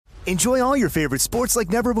Enjoy all your favorite sports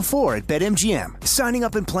like never before at BetMGM. Signing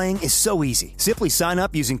up and playing is so easy. Simply sign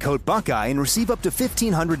up using code Buckeye and receive up to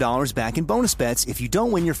 $1,500 back in bonus bets if you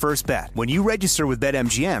don't win your first bet. When you register with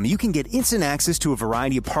BetMGM, you can get instant access to a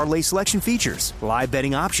variety of parlay selection features, live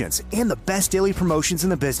betting options, and the best daily promotions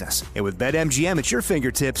in the business. And with BetMGM at your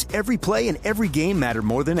fingertips, every play and every game matter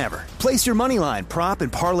more than ever. Place your moneyline, prop,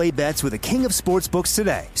 and parlay bets with the king of sportsbooks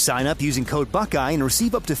today. Sign up using code Buckeye and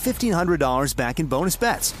receive up to $1,500 back in bonus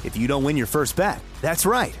bets if you don't win your first bet. That's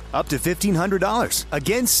right, up to $1,500.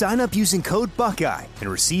 Again, sign up using code Buckeye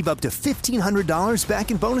and receive up to $1,500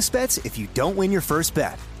 back in bonus bets if you don't win your first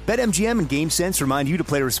bet. BetMGM and GameSense remind you to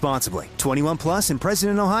play responsibly. 21 plus and present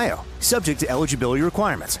in Ohio. Subject to eligibility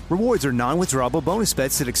requirements. Rewards are non-withdrawable bonus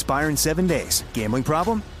bets that expire in 7 days. Gambling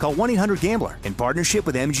problem? Call 1-800-GAMBLER in partnership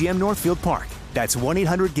with MGM Northfield Park. That's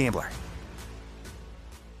 1-800-GAMBLER.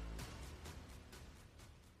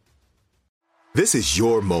 This is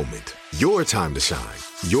your moment, your time to shine,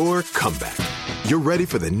 your comeback. You're ready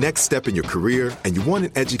for the next step in your career, and you want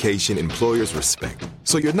an education employers respect.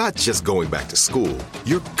 So you're not just going back to school,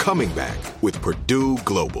 you're coming back with Purdue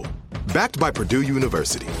Global. Backed by Purdue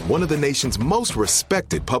University, one of the nation's most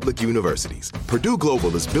respected public universities, Purdue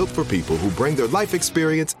Global is built for people who bring their life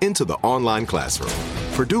experience into the online classroom.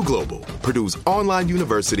 Purdue Global, Purdue's online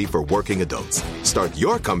university for working adults. Start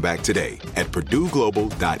your comeback today at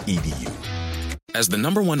purdueglobal.edu. As the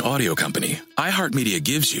 #1 audio company, iHeartMedia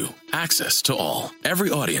gives you access to all.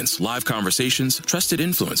 Every audience, live conversations, trusted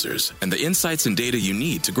influencers, and the insights and data you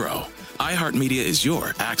need to grow. iHeartMedia is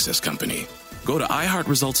your access company. Go to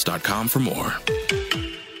iHeartResults.com for more.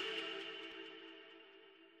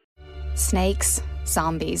 Snakes,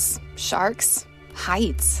 zombies, sharks,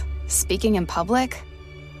 heights, speaking in public.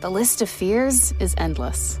 The list of fears is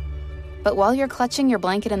endless. But while you're clutching your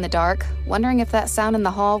blanket in the dark, wondering if that sound in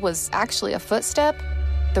the hall was actually a footstep,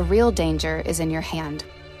 the real danger is in your hand,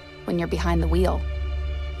 when you're behind the wheel.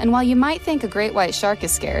 And while you might think a great white shark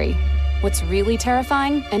is scary, what's really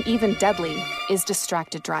terrifying and even deadly is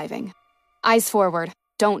distracted driving. Eyes forward,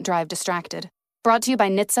 don't drive distracted. Brought to you by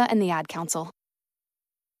NHTSA and the Ad Council.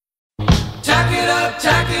 Tack it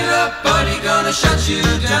up, buddy, gonna shut you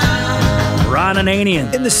down. Ron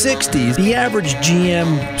Ananian. In the 60s, the average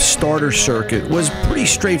GM starter circuit was pretty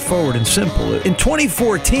straightforward and simple. In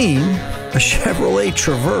 2014, a Chevrolet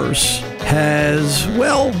Traverse has,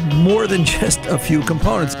 well, more than just a few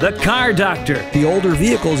components. The Car Doctor. The older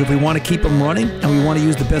vehicles, if we want to keep them running and we want to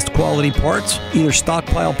use the best quality parts, either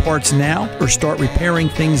stockpile parts now or start repairing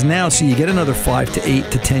things now so you get another 5 to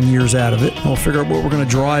 8 to 10 years out of it. And we'll figure out what we're going to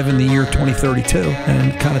drive in the year 2032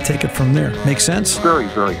 and kind of take it from there. Make sense? Very,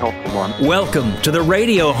 very helpful one. Welcome to the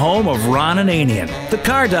radio home of Ron Ananian, the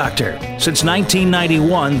Car Doctor. Since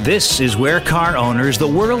 1991, this is where car owners the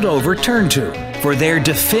world over turn to for their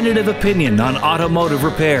definitive opinion on automotive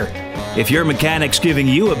repair. If your mechanic's giving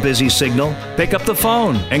you a busy signal, pick up the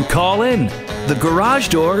phone and call in. The garage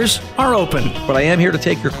doors are open. But I am here to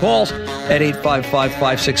take your calls at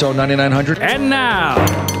 855-560-9900. And now,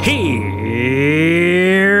 here's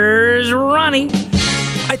Ronnie.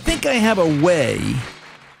 I think I have a way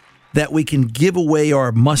that we can give away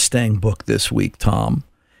our Mustang book this week, Tom.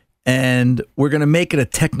 And we're going to make it a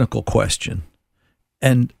technical question.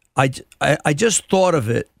 And I just thought of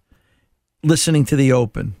it listening to the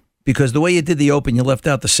Open, because the way you did the Open, you left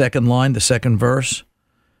out the second line, the second verse,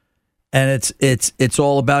 and it's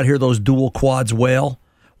all about here those dual quads wail.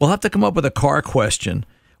 We'll have to come up with a car question.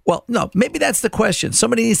 Well, no, maybe that's the question.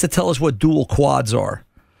 Somebody needs to tell us what dual quads are,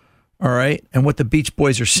 all right, and what the Beach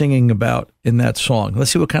Boys are singing about in that song.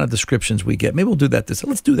 Let's see what kind of descriptions we get. Maybe we'll do that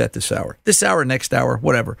let's do that this hour, next hour,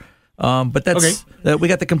 whatever. But that's okay. We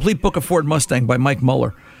got the complete book of Ford Mustang by Mike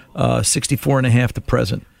Muller. 64 and a half to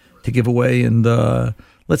present to give away. And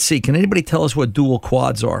let's see, can anybody tell us what dual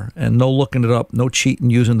quads are? And no looking it up, no cheating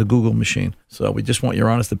using the Google machine. So we just want your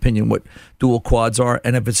honest opinion what dual quads are.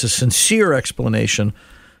 And if it's a sincere explanation,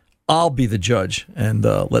 I'll be the judge and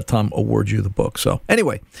let Tom award you the book. So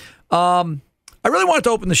anyway, I really wanted to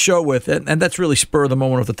open the show with, and that's really spur of the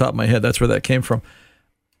moment off the top of my head. That's where that came from.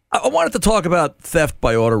 I wanted to talk about theft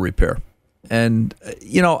by auto repair. And,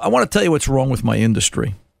 I want to tell you what's wrong with my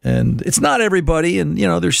industry. And it's not everybody, and,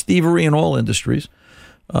 there's thievery in all industries.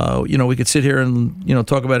 We could sit here and,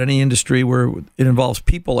 talk about any industry where it involves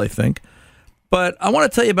people, I think. But I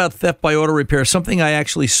want to tell you about theft by auto repair, something I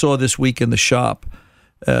actually saw this week in the shop.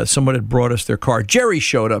 Someone had brought us their car. Jerry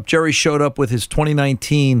showed up. Jerry showed up with his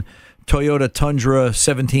 2019 Toyota Tundra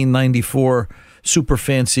 1794 super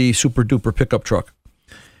fancy, super duper pickup truck.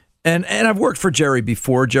 And I've worked for Jerry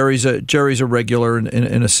before. Jerry's a regular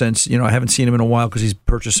in a sense. I haven't seen him in a while because he's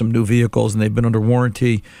purchased some new vehicles and they've been under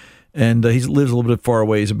warranty. And he lives a little bit far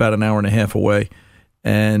away. He's about an hour and a half away.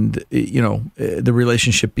 And, the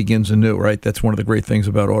relationship begins anew, right? That's one of the great things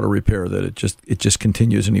about auto repair, that it just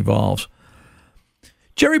continues and evolves.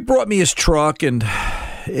 Jerry brought me his truck, and,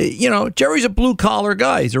 Jerry's a blue-collar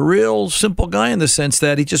guy. He's a real simple guy in the sense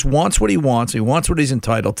that he just wants what he wants. He wants what he's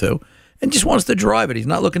entitled to, and just wants to drive it. He's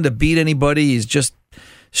not looking to beat anybody. He's just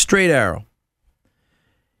straight arrow.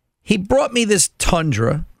 He brought me this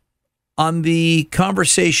Tundra on the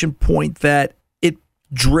conversation point that it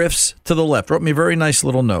drifts to the left. Wrote me a very nice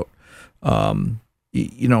little note, about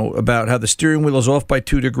how the steering wheel is off by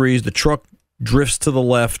 2 degrees, the truck drifts to the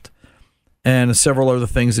left, and several other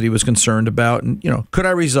things that he was concerned about. And, could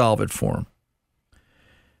I resolve it for him?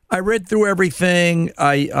 I read through everything.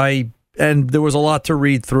 And there was a lot to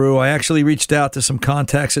read through. I actually reached out to some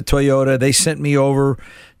contacts at Toyota. They sent me over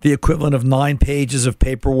the equivalent of 9 pages of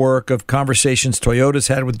paperwork of conversations Toyota's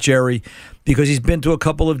had with Jerry, because he's been to a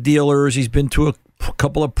couple of dealers. He's been to a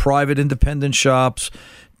couple of private independent shops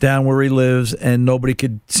down where he lives, and nobody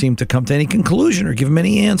could seem to come to any conclusion or give him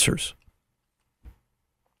any answers.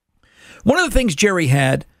 One of the things Jerry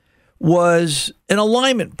had was an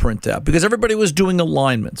alignment printout, because everybody was doing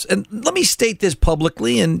alignments. And let me state this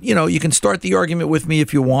publicly, and, you can start the argument with me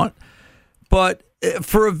if you want. But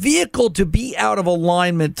for a vehicle to be out of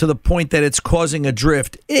alignment to the point that it's causing a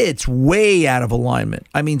drift, it's way out of alignment.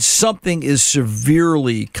 I mean, something is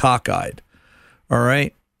severely cockeyed, all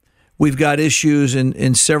right? We've got issues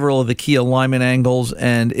in several of the key alignment angles,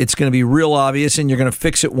 and it's going to be real obvious, and you're going to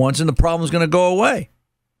fix it once, and the problem's going to go away.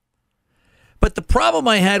 But the problem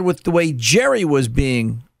I had with the way Jerry was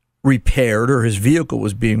being repaired, or his vehicle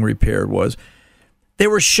was being repaired, was they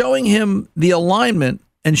were showing him the alignment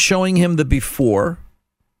and showing him the before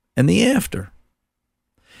and the after.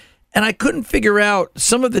 And I couldn't figure out,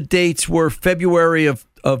 some of the dates were February of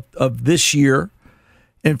this year.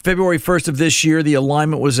 And February 1st of this year, the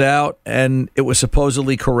alignment was out and it was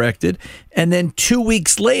supposedly corrected. And then 2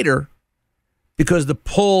 weeks later, because the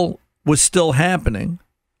pull was still happening,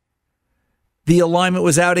 the alignment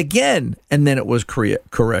was out again, and then it was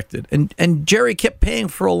corrected. And Jerry kept paying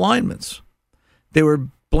for alignments. They were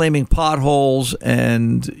blaming potholes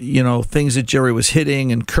and, things that Jerry was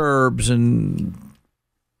hitting and curbs and,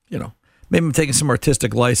 maybe I'm taking some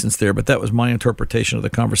artistic license there, but that was my interpretation of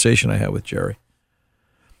the conversation I had with Jerry.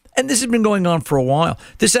 And this has been going on for a while.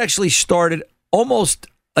 This actually started almost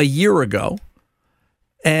a year ago.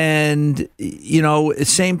 And,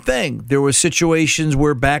 same thing. There were situations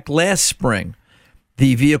where back last spring,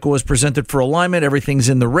 the vehicle was presented for alignment, everything's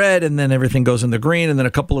in the red, and then everything goes in the green. And then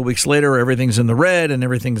a couple of weeks later, everything's in the red and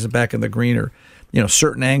everything's back in the green, or,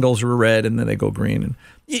 certain angles are red and then they go green. And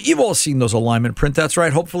you've all seen those alignment printouts,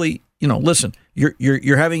 right? Hopefully, listen,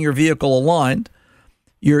 you're having your vehicle aligned.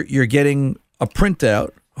 You're getting a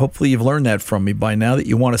printout. Hopefully you've learned that from me by now, that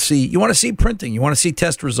you want to see printing. You want to see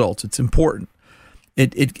test results. It's important.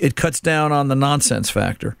 It cuts down on the nonsense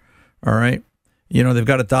factor, all right? They've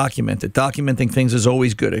got to document it. Documenting things is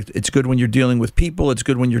always good. It's good when you're dealing with people. It's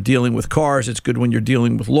good when you're dealing with cars. It's good when you're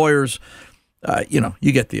dealing with lawyers.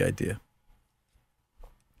 You get the idea.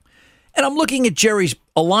 And I'm looking at Jerry's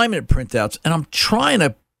alignment printouts, and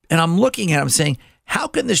I'm looking at him saying, how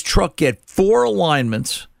can this truck get 4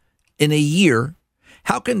 alignments in a year?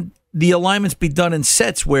 How can the alignments be done in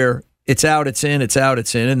sets where it's out, it's in, it's out,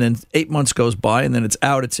 it's in, and then 8 months goes by, and then it's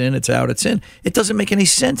out, it's in, it's out, it's in? It doesn't make any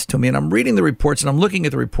sense to me. And I'm reading the reports, and I'm looking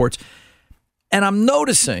at the reports, and I'm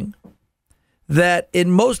noticing that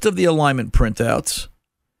in most of the alignment printouts,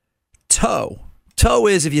 toe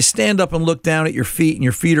is, if you stand up and look down at your feet, and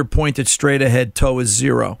your feet are pointed straight ahead, toe is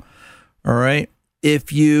 0. All right?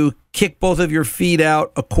 If you kick both of your feet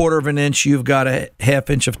out 1/4 of an inch, you've got a 1/2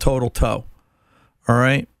 inch of total toe. All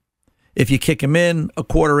right? If you kick them in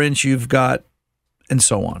 1/4 inch, you've got, and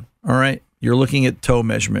so on. All right? You're looking at toe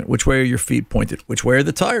measurement. Which way are your feet pointed? Which way are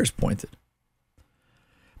the tires pointed?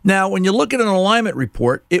 Now, when you look at an alignment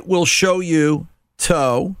report, it will show you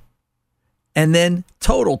toe and then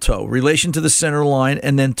total toe, relation to the center line,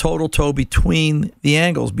 and then total toe between the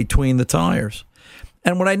angles, between the tires.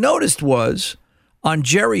 And what I noticed was, on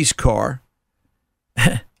Jerry's car,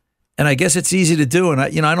 and I guess it's easy to do, and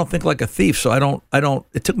I don't think like a thief, so I don't.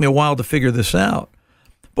 It took me a while to figure this out.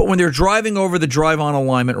 But when they're driving over the drive-on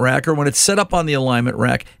alignment rack, or when it's set up on the alignment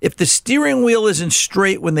rack, if the steering wheel isn't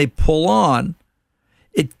straight when they pull on,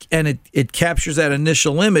 it captures that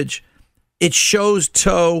initial image, it shows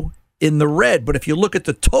toe in the red. But if you look at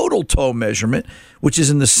the total toe measurement, which is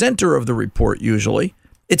in the center of the report usually,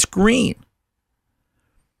 it's green.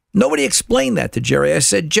 Nobody explained that to Jerry. I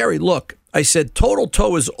said, Jerry, look, I said, total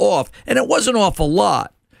toe is off, and it wasn't off a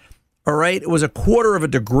lot. All right? It was 1/4 of a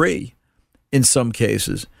degree in some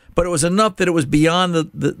cases, but it was enough that it was beyond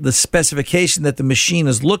the specification that the machine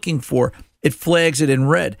is looking for. It flags it in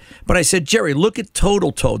red. But I said, Jerry, look at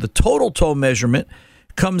total toe. The total toe measurement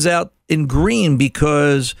comes out in green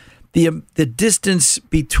because the distance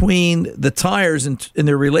between the tires in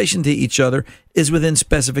their relation to each other is within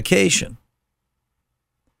specification.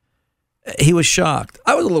 He was shocked.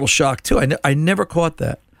 I was a little shocked, too. I never caught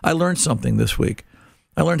that. I learned something this week.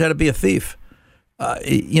 I learned how to be a thief.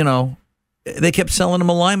 They kept selling him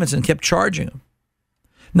alignments and kept charging him.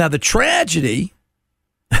 Now, the tragedy,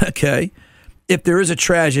 okay, if there is a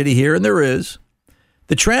tragedy here, and there is,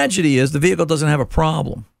 the tragedy is the vehicle doesn't have a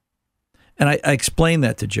problem. And I explained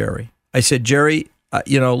that to Jerry. I said, Jerry,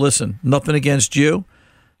 listen, nothing against you,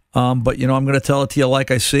 but, I'm going to tell it to you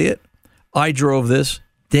like I see it. I drove this.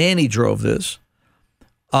 Danny drove this.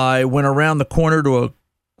 I went around the corner to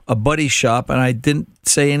a buddy's shop, and I didn't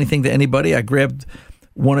say anything to anybody. I grabbed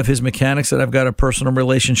one of his mechanics that I've got a personal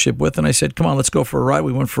relationship with, and I said, come on, let's go for a ride.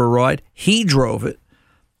 We went for a ride. He drove it.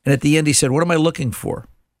 And at the end, he said, what am I looking for?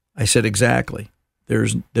 I said, exactly.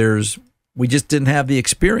 We just didn't have the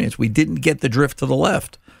experience. We didn't get the drift to the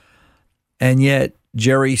left. And yet,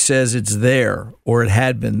 Jerry says it's there, or it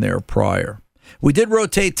had been there prior. We did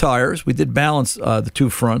rotate tires. We did balance the two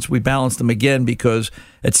fronts. We balanced them again because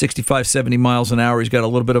at 65, 70 miles an hour, he's got a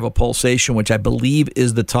little bit of a pulsation, which I believe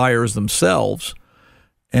is the tires themselves.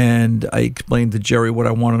 And I explained to Jerry what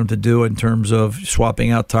I wanted him to do in terms of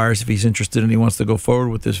swapping out tires if he's interested and he wants to go forward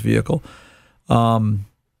with this vehicle. Bottom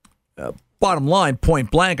line, point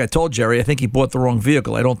blank, I told Jerry I think he bought the wrong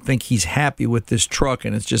vehicle. I don't think he's happy with this truck,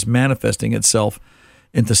 and it's just manifesting itself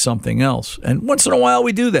into something else. And once in a while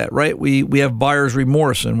we do that, right? We have buyer's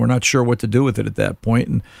remorse, and we're not sure what to do with it at that point.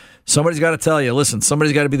 And somebody's got to tell you, listen,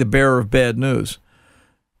 somebody's got to be the bearer of bad news.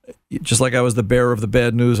 Just like I was the bearer of the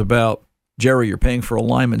bad news about Jerry, you're paying for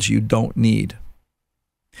alignments you don't need.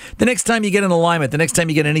 The next time you get an alignment, the next time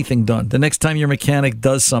you get anything done, the next time your mechanic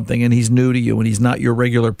does something and he's new to you and he's not your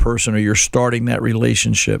regular person or you're starting that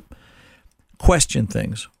relationship, question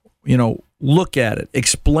things. Look at it.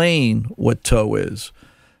 Explain what toe is.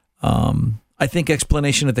 I think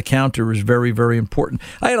explanation at the counter is very, very important.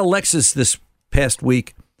 I had a Lexus this past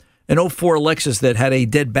week, an 04 Lexus that had a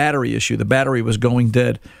dead battery issue. The battery was going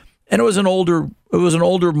dead. And it was an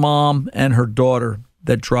older mom and her daughter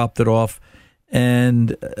that dropped it off.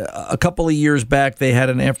 And a couple of years back, they had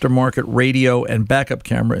an aftermarket radio and backup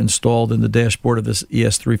camera installed in the dashboard of this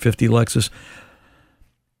ES350 Lexus.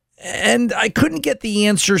 And I couldn't get the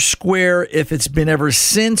answer square if it's been ever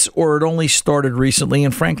since or it only started recently.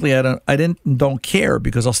 And frankly, I don't care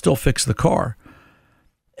because I'll still fix the car.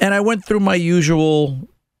 And I went through my usual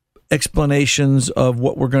explanations of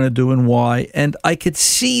what we're going to do and why. And I could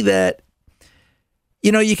see that,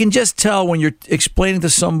 you can just tell when you're explaining to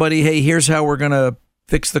somebody, hey, here's how we're going to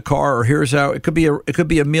fix the car, or here's how it could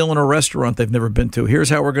be a meal in a restaurant they've never been to. Here's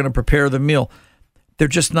how we're going to prepare the meal. They're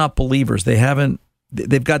just not believers.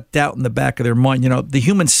 They've got doubt in the back of their mind. The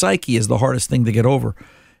human psyche is the hardest thing to get over,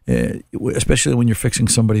 especially when you're fixing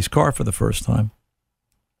somebody's car for the first time.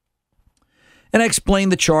 And I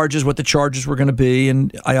explained the charges, what the charges were going to be,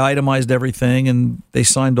 and I itemized everything, and they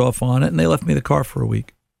signed off on it, and they left me the car for a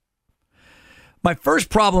week. My first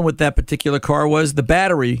problem with that particular car was the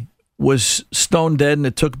battery was stone dead, and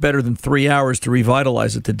it took better than 3 hours to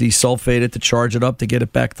revitalize it, to desulfate it, to charge it up, to get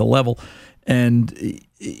it back to level. And,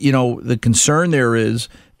 the concern there is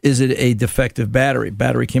it a defective battery?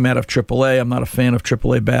 Battery came out of AAA. I'm not a fan of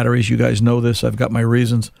AAA batteries. You guys know this. I've got my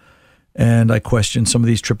reasons. And I question some of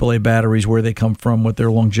these AAA batteries, where they come from, what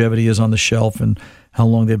their longevity is on the shelf, and how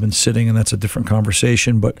long they've been sitting, and that's a different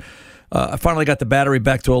conversation. But I finally got the battery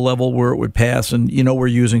back to a level where it would pass, and we're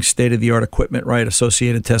using state-of-the-art equipment, right?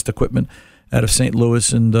 Associated Test equipment out of St.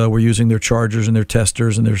 Louis, and we're using their chargers and their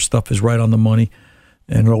testers, and their stuff is right on the money,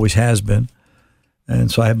 and it always has been.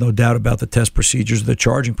 And so I have no doubt about the test procedures, the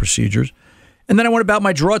charging procedures. And then I went about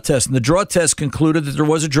my draw test, and the draw test concluded that there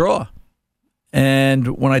was a draw.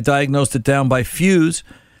 And when I diagnosed it down by fuse,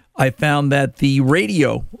 I found that the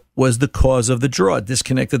radio was the cause of the draw.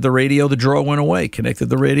 Disconnected the radio, the draw went away. Connected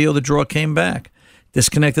the radio, the draw came back.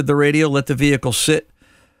 Disconnected the radio, let the vehicle sit.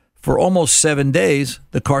 For almost 7 days,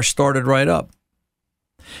 the car started right up.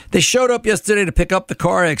 They showed up yesterday to pick up the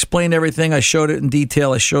car. I explained everything. I showed it in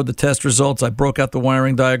detail. I showed the test results. I broke out the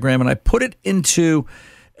wiring diagram, and I put it into,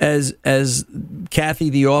 as Kathy,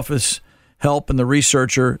 the office help and the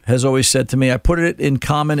researcher, has always said to me, I put it in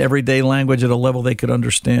common everyday language at a level they could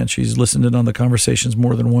understand. She's listened in on the conversations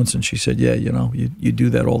more than once, and she said, yeah, you do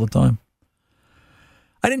that all the time.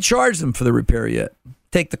 I didn't charge them for the repair yet.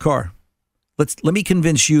 Take the car. Let me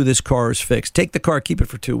convince you this car is fixed. Take the car, keep it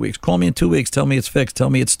for 2 weeks. Call me in 2 weeks, tell me it's fixed, tell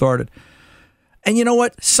me it started. And you know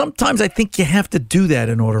what? Sometimes I think you have to do that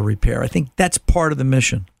in auto repair. I think that's part of the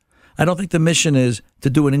mission. I don't think the mission is to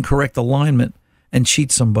do an incorrect alignment and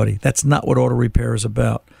cheat somebody. That's not what auto repair is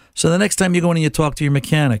about. So the next time you go in and you talk to your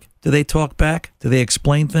mechanic, do they talk back? Do they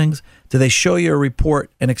explain things? Do they show you a report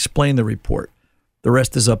and explain the report? The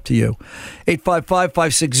rest is up to you.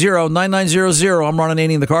 855-560-9900. I'm Ron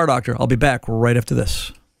Ananian, the Car Doctor. I'll be back right after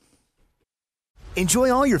this.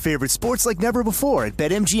 Enjoy all your favorite sports like never before at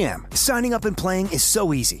BetMGM. Signing up and playing is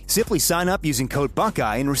so easy. Simply sign up using code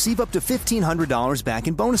Buckeye and receive up to $1,500 back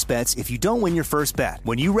in bonus bets if you don't win your first bet.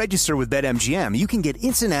 When you register with BetMGM, you can get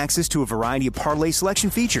instant access to a variety of parlay selection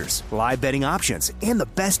features, live betting options, and the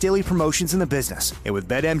best daily promotions in the business. And with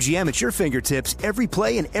BetMGM at your fingertips, every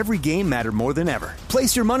play and every game matter more than ever.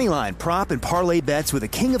 Place your moneyline, prop, and parlay bets with the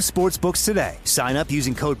king of sportsbooks today. Sign up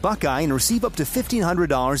using code Buckeye and receive up to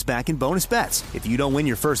 $1,500 back in bonus bets if you don't win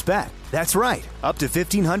your first bet. That's right, up to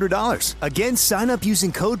 $1,500. Again, sign up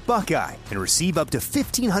using code Buckeye and receive up to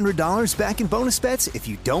 $1,500 back in bonus bets if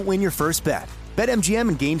you don't win your first bet. BetMGM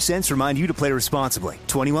and GameSense remind you to play responsibly.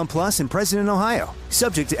 21 plus and present in Ohio.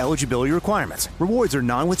 Subject to eligibility requirements. Rewards are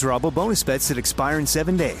non-withdrawable bonus bets that expire in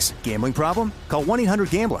 7 days. Gambling problem? Call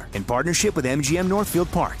 1-800-GAMBLER in partnership with MGM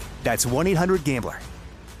Northfield Park. That's 1-800-GAMBLER.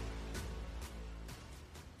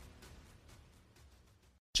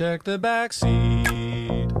 Check the back seat.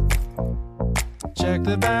 Check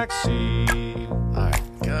the back seat. All right,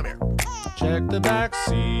 come here. Check the back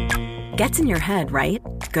seat. Gets in your head, right?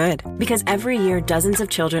 Good. Because every year, dozens of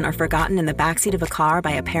children are forgotten in the backseat of a car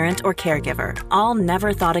by a parent or caregiver. All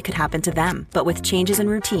never thought it could happen to them. But with changes in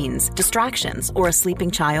routines, distractions, or a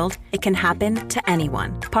sleeping child, it can happen to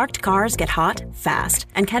anyone. Parked cars get hot, fast,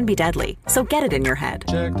 and can be deadly. So get it in your head.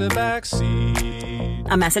 Check the back seat.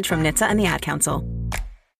 A message from NHTSA and the Ad Council.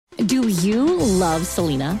 Do you love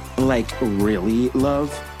Selena? Like, really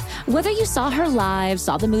love? Whether you saw her live,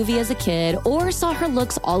 saw the movie as a kid, or saw her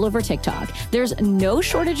looks all over TikTok, there's no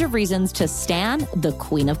shortage of reasons to stan the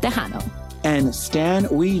Queen of Tejano. And Stan,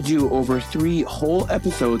 we do over 3 whole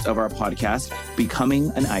episodes of our podcast, Becoming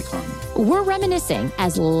an Icon. We're reminiscing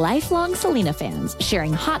as lifelong Selena fans,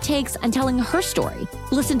 sharing hot takes and telling her story.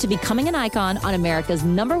 Listen to Becoming an Icon on America's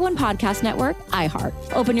 #1 podcast network, iHeart.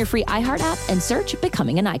 Open your free iHeart app and search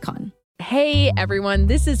Becoming an Icon. Hey everyone,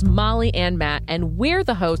 this is Molly and Matt, and we're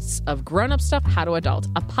the hosts of Grown Up Stuff How to Adult,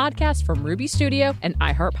 a podcast from Ruby Studio and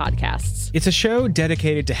iHeart Podcasts. It's a show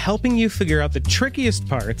dedicated to helping you figure out the trickiest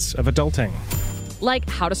parts of adulting. Like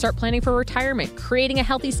how to start planning for retirement, creating a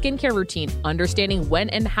healthy skincare routine, understanding when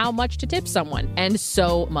and how much to tip someone, and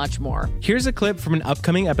so much more. Here's a clip from an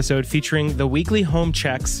upcoming episode featuring the weekly home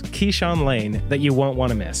checks, Keyshawn Lane, that you won't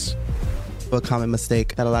want to miss. A common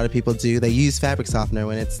mistake that a lot of people do, they use fabric softener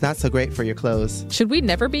when it's not so great for your clothes. Should we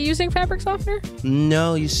never be using fabric softener?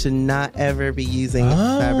 No, you should not ever be using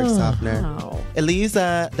fabric softener. It leaves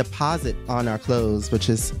a deposit on our clothes, which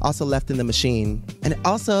is also left in the machine. And it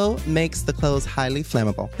also makes the clothes highly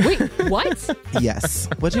flammable. Wait, what? Yes.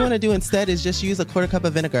 What you want to do instead is just use a 1/4 cup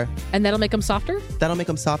of vinegar. And that'll make them softer? That'll make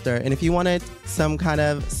them softer. And if you wanted some kind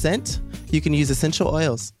of scent, you can use essential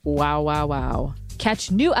oils. Wow, wow, wow.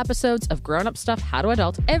 Catch new episodes of Grown Up Stuff How to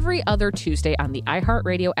Adult every other Tuesday on the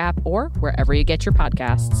iHeartRadio app or wherever you get your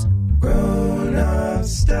podcasts. Grown Up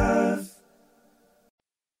Stuff.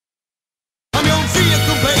 I'm your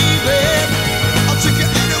vehicle, baby. I'll take you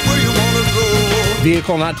anywhere you want to go.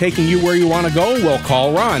 Vehicle not taking you where you want to go? Well,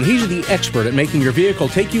 call Ron. He's the expert at making your vehicle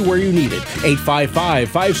take you where you need it.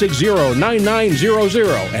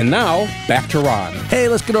 855-560-9900. And now, back to Ron. Hey,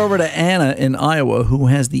 let's get over to Anna in Iowa, who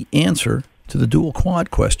has the answer to the dual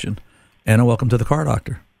quad question. Anna, welcome to the Car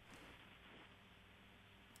Doctor.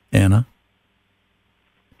 Anna.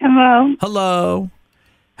 Hello. Hello.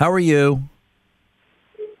 How are you?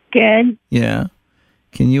 Good. Yeah.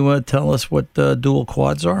 Can you tell us what dual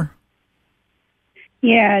quads are?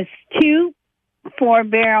 Yes, 2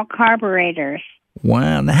 4-barrel carburetors.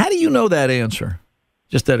 Wow. Now, how do you know that answer?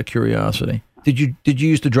 Just out of curiosity. Did you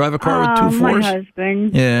used to drive a car with 2 4s? My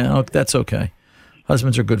husband. Yeah, that's okay.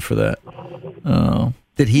 Husbands are good for that. Oh.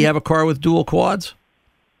 Did he have a car with dual quads?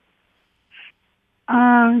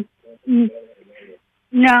 No.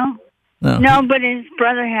 No, but his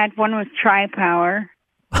brother had one with tri-power.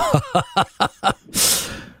 All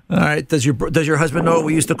right. Does your husband know what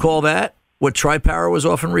we used to call that? What tri-power was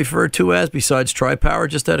often referred to as besides tri-power,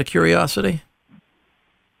 just out of curiosity?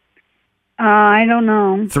 I don't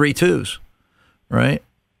know. 3 2s, right?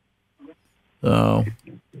 So,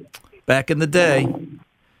 back in the day,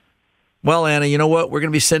 Well, Anna, you know what? We're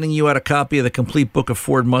going to be sending you out a copy of the complete book of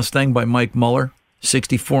Ford Mustang by Mike Muller,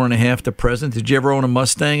 64 and a half to present. Did you ever own a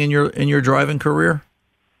Mustang in your driving career?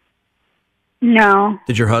 No.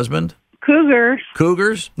 Did your husband? Cougars.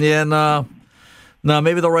 Cougars? Yeah, no. No,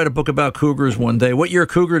 maybe they'll write a book about Cougars one day. What year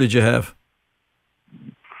Cougar did you have?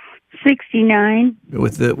 69.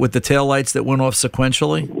 With the taillights that went off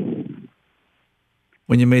sequentially?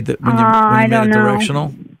 When you made it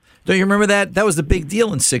directional? Don't you remember that? That was the big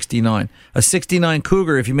deal in 69. A 69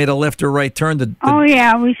 Cougar, if you made a left or right turn... Oh,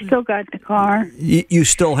 yeah, we still got the car. You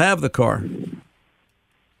still have the car?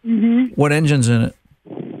 Mm-hmm. What engine's in it?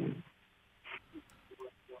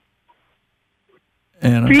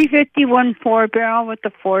 Anna? 351 4-barrel with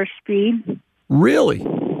the 4-speed. Really?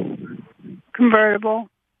 Convertible.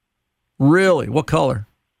 Really? What color?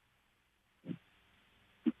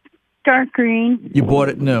 Dark green. You bought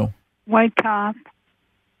it new? White top.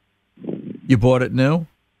 You bought it new?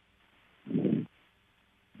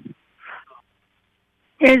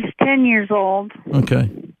 It's 10 years old. Okay.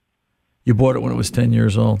 You bought it when it was 10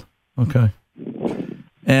 years old. Okay.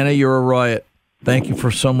 Anna, you're a riot. Thank you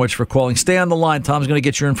so much for calling. Stay on the line. Tom's going to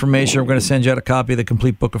get your information. We're going to send you out a copy of the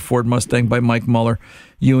complete book of Ford Mustang by Mike Muller.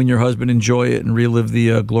 You and your husband enjoy it and relive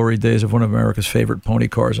the glory days of one of America's favorite pony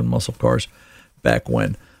cars and muscle cars back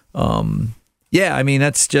when. Yeah, I mean,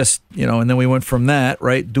 that's just, and then we went from that,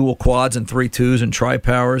 right? Dual quads and 3.2s and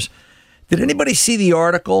tri-powers. Did anybody see the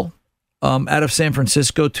article out of San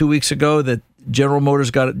Francisco 2 weeks ago that General Motors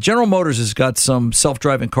has got some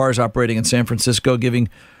self-driving cars operating in San Francisco, giving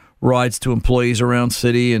rides to employees around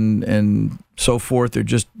city and so forth. They're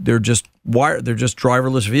just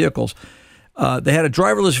driverless vehicles. They had a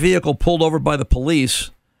driverless vehicle pulled over by the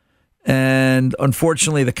police, and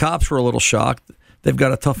unfortunately the cops were a little shocked. They've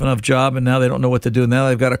got a tough enough job, and now they don't know what to do. Now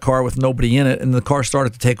they've got a car with nobody in it, and the car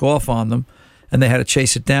started to take off on them, and they had to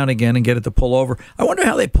chase it down again and get it to pull over. I wonder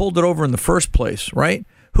how they pulled it over in the first place, right?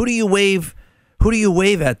 Who do you wave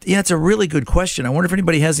at? Yeah, it's a really good question. I wonder if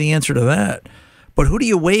anybody has the answer to that. But who do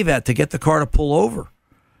you wave at to get the car to pull over?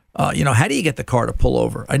 How do you get the car to pull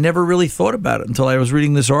over? I never really thought about it until I was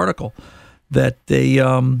reading this article that they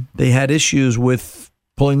had issues with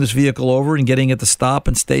pulling this vehicle over and getting it to stop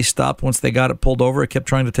and stay stopped. Once they got it pulled over, it kept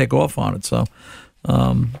trying to take off on it. So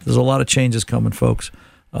there's a lot of changes coming, folks.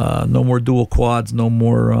 No more dual quads, no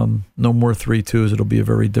more 3.2s. It'll be a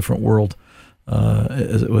very different world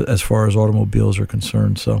as far as automobiles are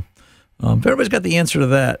concerned. So if everybody's got the answer to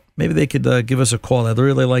that, maybe they could give us a call. I'd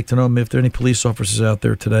really like to know if there are any police officers out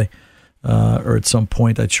there today or at some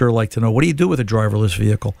point. I'd sure like to know, what do you do with a driverless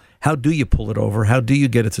vehicle? How do you pull it over? How do you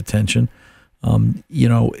get its attention?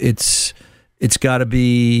 It's got to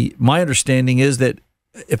be, my understanding is that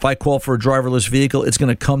if I call for a driverless vehicle, it's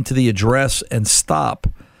going to come to the address and stop.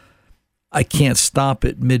 I can't stop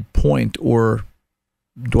at midpoint, or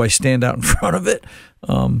do I stand out in front of it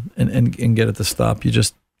and get it to stop? You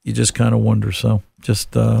just kind of wonder. So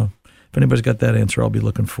just if anybody's got that answer, I'll be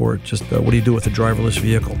looking for it. Just what do you do with a driverless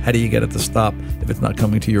vehicle? How do you get it to stop if it's not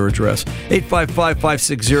coming to your address?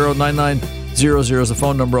 855-560-9900 is the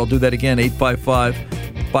phone number. I'll do that again,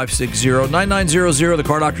 855-560-9900. The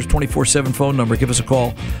Car Doctor's 24/7 phone number. Give us a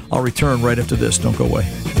call. I'll return right after this. Don't go away.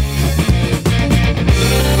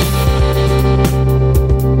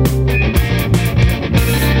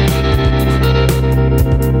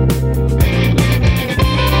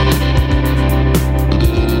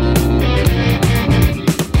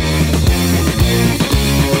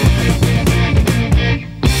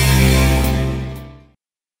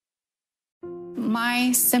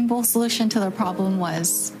 My simple solution to the problem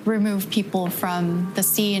was remove people from the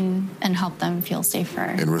scene and help them feel safer.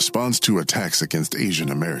 In response to attacks against Asian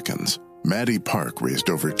Americans, Maddie Park raised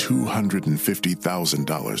over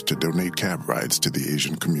 $250,000 to donate cab rides to the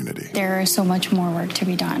Asian community. There is so much more work to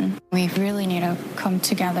be done. We really need to come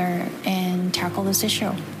together and tackle this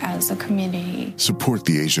issue as a community. Support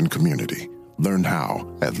the Asian community. Learn how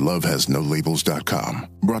at lovehasnolabels.com.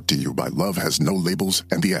 Brought to you by Love Has No Labels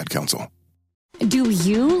and the Ad Council. Do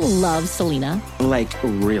you love Selena? Like,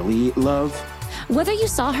 really love? Whether you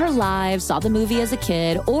saw her live, saw the movie as a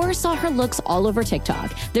kid, or saw her looks all over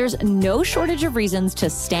TikTok, there's no shortage of reasons to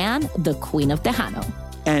stan the Queen of Tejano.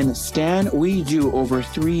 And Stan, we do over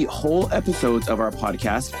 3 whole episodes of our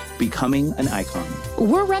podcast, Becoming an Icon.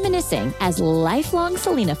 We're reminiscing as lifelong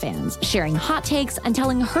Selena fans, sharing hot takes and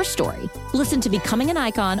telling her story. Listen to Becoming an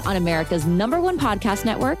Icon on America's #1 podcast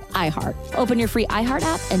network, iHeart. Open your free iHeart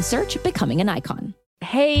app and search Becoming an Icon.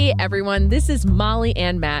 Hey everyone, this is Molly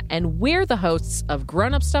and Matt, and we're the hosts of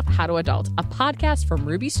Grown Up Stuff How to Adult, a podcast from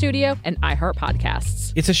Ruby Studio and iHeart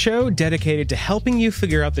Podcasts. It's a show dedicated to helping you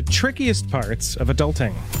figure out the trickiest parts of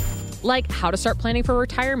adulting. like how to start planning for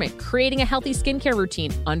retirement, creating a healthy skincare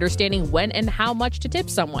routine, understanding when and how much to tip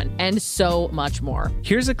someone, and so much more.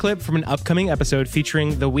 Here's a clip from an upcoming episode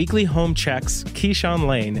featuring the weekly home checks, Keyshawn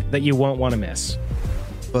Lane, that you won't want to miss.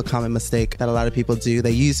 A common mistake that a lot of people do,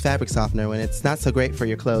 they use fabric softener when it's not so great for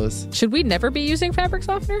your clothes. Should we never be using fabric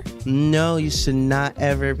softener? No, you should not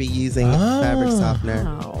ever be using fabric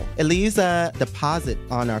softener. It leaves a deposit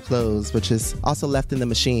on our clothes, which is also left in the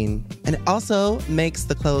machine. And it also makes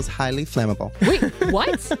the clothes highly flammable. Wait,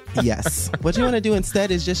 what? Yes. What you want to do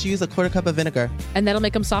instead is just use a quarter cup of vinegar. And that'll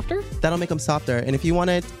make them softer? That'll make them softer. And if you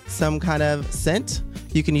wanted some kind of scent,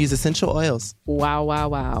 you can use essential oils. Wow, wow,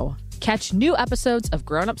 wow. Catch new episodes of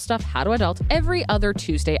Grown Up Stuff How to Adult every other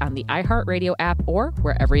Tuesday on the iHeartRadio app or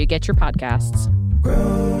wherever you get your podcasts.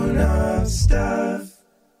 Grown Up Stuff.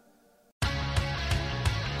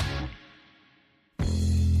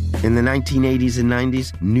 In the 1980s and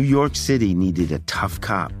 90s, New York City needed a tough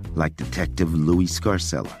cop like Detective Louis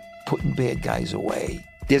Scarcella. Putting bad guys away.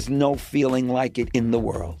 There's no feeling like it in the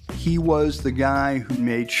world. He was the guy who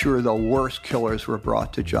made sure the worst killers were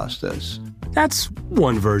brought to justice. That's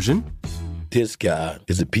one version. This guy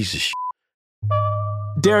is a piece of shit.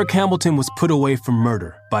 Derek Hamilton was put away for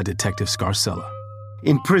murder by Detective Scarcella.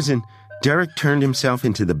 In prison, Derek turned himself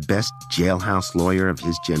into the best jailhouse lawyer of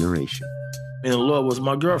his generation. And the law was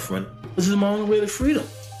my girlfriend. This is my only way to freedom.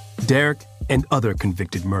 Derek and other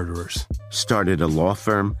convicted murderers started a law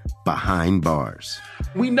firm behind bars.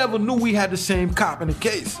 We never knew we had the same cop in the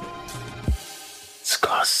case.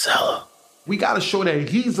 Scarcella. We got to show that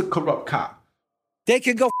he's a corrupt cop. They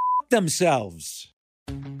can go themselves.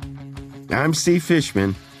 I'm Steve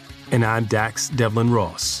Fishman. And I'm Dax Devlin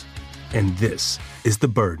Ross. And this is The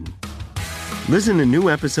Burden. Listen to new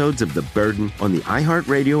episodes of The Burden on the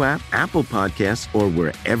iHeartRadio app, Apple Podcasts, or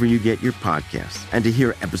wherever you get your podcasts. And to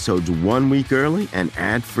hear episodes 1 week early and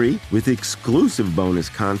ad-free with exclusive bonus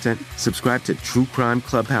content, subscribe to True Crime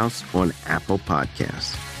Clubhouse on Apple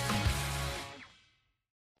Podcasts.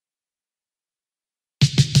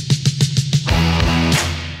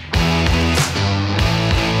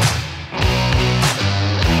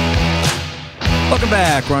 Welcome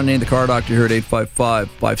back. Ron Ananian, the Car Doctor, here at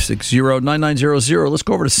 855-560-9900. Let's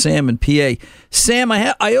go over to Sam in PA. Sam,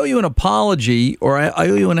 I owe you an apology, or I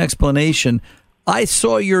owe you an explanation. I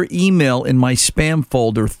saw your email in my spam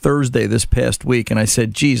folder Thursday this past week, and I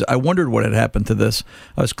said, geez, I wondered what had happened to this.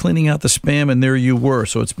 I was cleaning out the spam, and there you were.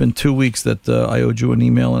 So it's been 2 weeks that I owed you an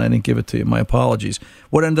email, and I didn't give it to you. My apologies.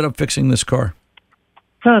 What ended up fixing this car?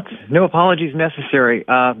 No apologies necessary.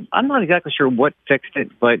 I'm not exactly sure what fixed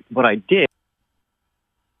it, but what I did.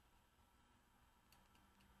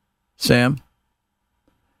 Sam?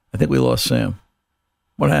 I think we lost Sam.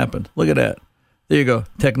 What happened? Look at that. There you go.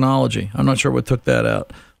 Technology. I'm not sure what took that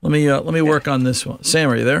out. Let me work on this one. Sam,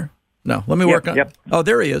 are you there? No. Let me work on. Yep. Oh,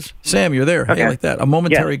 there he is. Sam, you're there. Okay. Hey, like that. A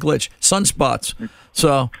momentary glitch. Sunspots.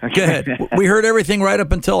 So go ahead. We heard everything right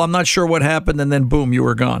up until I'm not sure what happened, and then boom, you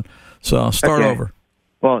were gone. So start over.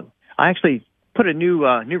 Well, I actually put a new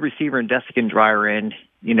receiver and desiccant dryer in.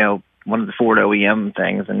 You know, one of the Ford OEM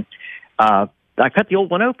things, and I cut the old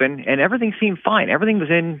one open, and everything seemed fine. Everything was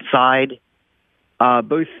inside.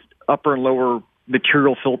 Both upper and lower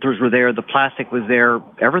material filters were there. The plastic was there.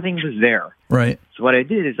 Everything was there. Right. So what I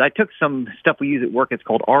did is I took some stuff we use at work. It's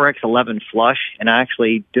called RX11 Flush, and I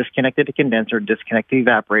actually disconnected the condenser, disconnected the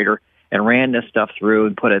evaporator, and ran this stuff through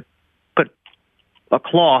and put a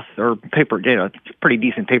cloth or paper, pretty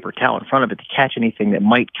decent paper towel in front of it to catch anything that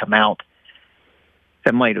might come out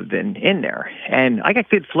that might have been in there. And I got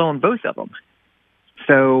good flow in both of them.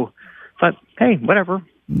 So I thought, hey, whatever.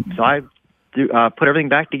 So I put everything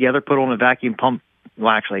back together, put on a vacuum pump. Well,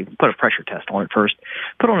 actually, put a pressure test on it first.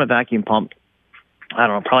 Put on a vacuum pump, I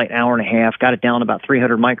don't know, probably an hour and a half. Got it down about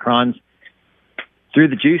 300 microns. Threw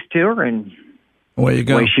the juice to her, and away you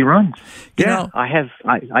go. Away she runs. You know,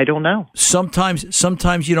 I don't know.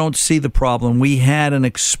 Sometimes you don't see the problem. We had an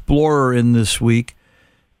Explorer in this week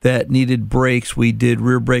that needed brakes. We did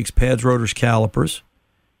rear brakes, pads, rotors, calipers.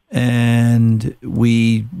 And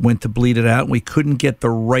we went to bleed it out, and we couldn't get the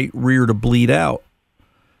right rear to bleed out.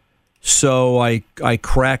 So I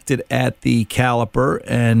cracked it at the caliper,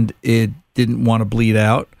 and it didn't want to bleed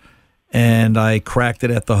out. And I cracked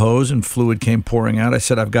it at the hose, and fluid came pouring out. I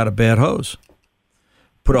said, I've got a bad hose.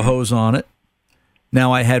 Put a hose on it.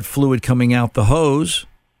 Now I had fluid coming out the hose,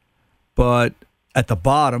 but at the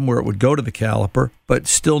bottom where it would go to the caliper, but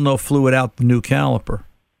still no fluid out the new caliper.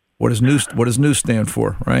 What does new stand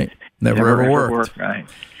for, right? Never ever worked. Right.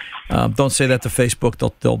 Don't say that to Facebook.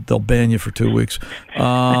 They'll ban you for 2 weeks. Actually,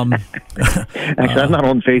 I'm not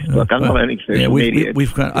on Facebook. I'm not on any social media.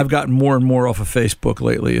 I've gotten more and more off of Facebook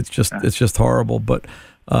lately. It's just horrible. But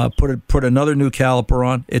put another new caliper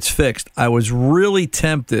on. It's fixed. I was really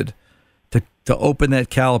tempted to open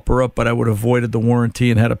that caliper up, but I would have avoided the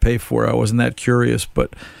warranty and had to pay for it. I wasn't that curious,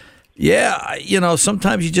 but yeah,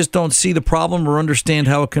 sometimes you just don't see the problem or understand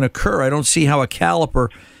how it can occur. I don't see how a caliper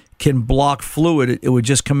can block fluid. It would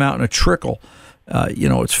just come out in a trickle.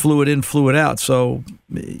 It's fluid in, fluid out. So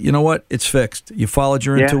you know what? It's fixed. You followed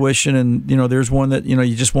your intuition, and there's one that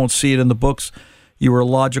you just won't see it in the books. You were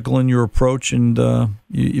logical in your approach, and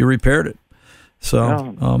you repaired it.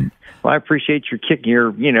 So. Well, I appreciate your kick.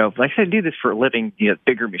 Like I said, I do this for a living,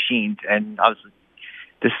 bigger machines, and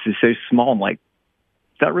this is so small. I'm like,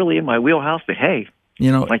 it's not really in my wheelhouse, but hey,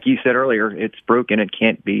 like you said earlier, it's broken. It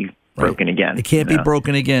can't be broken again. It can't be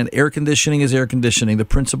broken again. Air conditioning is air conditioning. The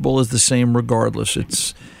principle is the same regardless.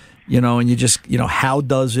 It's, and you just, how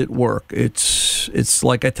does it work? It's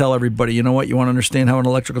like I tell everybody, you know what? You want to understand how an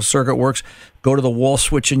electrical circuit works? Go to the wall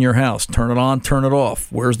switch in your house. Turn it on, turn it off.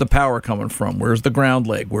 Where's the power coming from? Where's the ground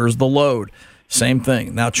leg? Where's the load? Same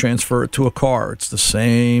thing. Now transfer it to a car. It's the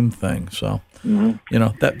same thing. So,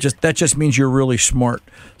 that just means you're really smart.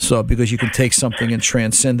 So, because you can take something and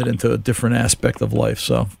transcend it into a different aspect of life.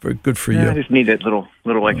 So, very good for you. I just need that little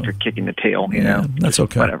extra kick in the tail, That's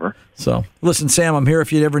okay. Whatever. So, listen, Sam, I'm here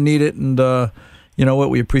if you ever need it. And you know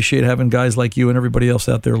what? We appreciate having guys like you and everybody else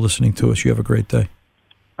out there listening to us. You have a great day.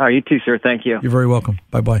 All right, you too, sir. Thank you. You're very welcome.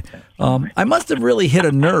 Bye-bye. I must have really hit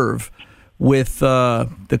a nerve with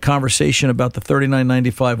the conversation about the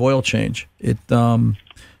 $39.95 oil change. It's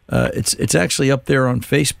actually up there on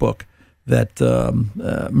Facebook that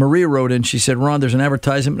Maria wrote in. She said, Ron, there's an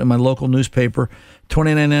advertisement in my local newspaper,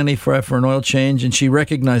 $29.95 for an oil change, and she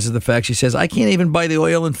recognizes the fact. She says, I can't even buy the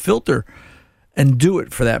oil and filter and do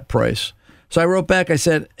it for that price. So I wrote back, I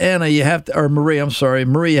said, Maria, you have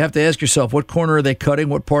to ask yourself, what corner are they cutting?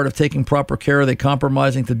 What part of taking proper care are they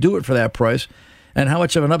compromising to do it for that price? And how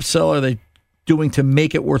much of an upsell are they doing to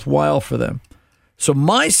make it worthwhile for them? So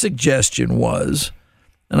my suggestion was,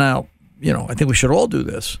 and I think we should all do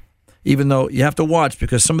this, even though you have to watch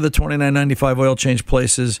because some of the $29.95 oil change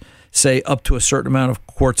places say up to a certain amount of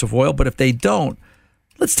quarts of oil. But if they don't,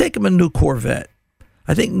 let's take them a new Corvette.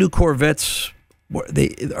 I think new Corvettes,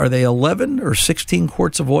 are they 11 or 16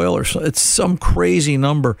 quarts of oil or so? It's some crazy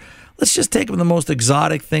number. Let's just take them the most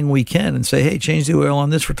exotic thing we can and say, hey, change the oil on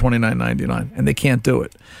this for $29.99, and they can't do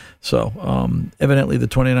it. So evidently the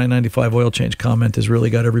 $29.95 oil change comment has really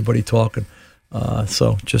got everybody talking.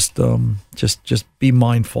 So just be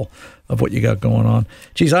mindful of what you got going on.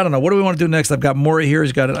 Geez, I don't know. What do we want to do next? I've got Maury here.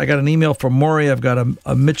 I got an email from Maury. I've got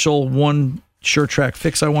a Mitchell 1 SureTrack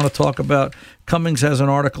fix I want to talk about. Cummins has an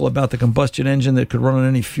article about the combustion engine that could run on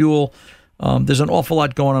any fuel. There's an awful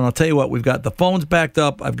lot going on. I'll tell you what, we've got the phones backed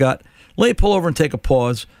up. Pull over and take a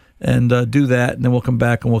pause and do that, and then we'll come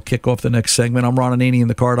back and we'll kick off the next segment. I'm Ron Ananian,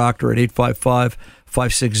 the Car Doctor, at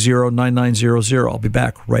 855-560-9900. I'll be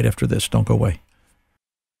back right after this. Don't go away.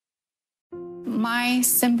 My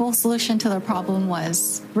simple solution to the problem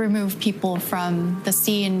was remove people from the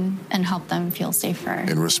scene and help them feel safer.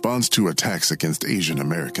 In response to attacks against Asian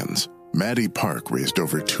Americans, Maddie Park raised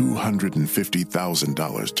over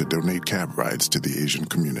 $250,000 to donate cab rides to the Asian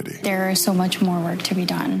community. There is so much more work to be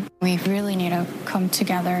done. We really need to come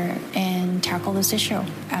together and tackle this issue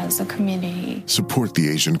as a community. Support the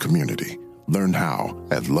Asian community. Learn how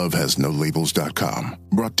at lovehasnolabels.com.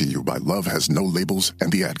 Brought to you by Love Has No Labels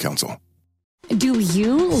and the Ad Council. Do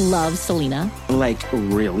you love Selena? Like,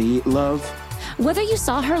 really love? Whether you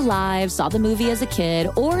saw her live, saw the movie as a kid,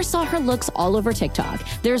 or saw her looks all over TikTok,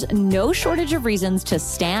 there's no shortage of reasons to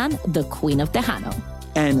stan the Queen of Tejano.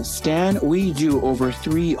 And Stan, we do over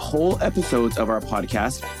 3 whole episodes of our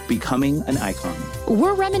podcast, Becoming an Icon.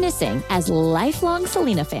 We're reminiscing as lifelong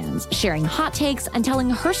Selena fans, sharing hot takes and telling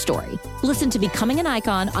her story. Listen to Becoming an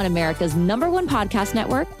Icon on America's #1 podcast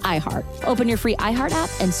network, iHeart. Open your free iHeart app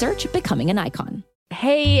and search Becoming an Icon.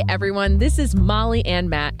 Hey everyone, this is Molly and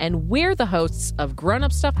Matt, and we're the hosts of Grown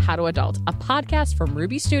Up Stuff How to Adult, a podcast from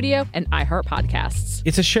Ruby Studio and iHeart Podcasts.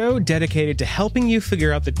 It's a show dedicated to helping you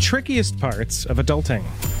figure out the trickiest parts of adulting.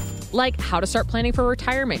 Like how to start planning for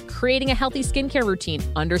retirement, creating a healthy skincare routine,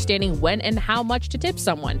 understanding when and how much to tip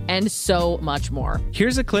someone, and so much more.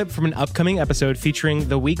 Here's a clip from an upcoming episode featuring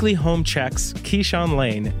the weekly home checks, Keyshawn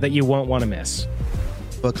Lane, that you won't want to miss.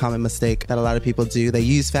 A common mistake that a lot of people do, they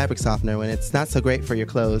use fabric softener when it's not so great for your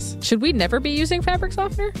clothes. Should we never be using fabric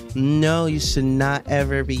softener? No, you should not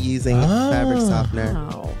ever be using fabric softener.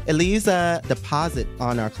 Oh. It leaves a deposit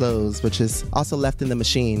on our clothes, which is also left in the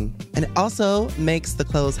machine. And it also makes the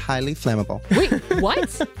clothes highly flammable. Wait,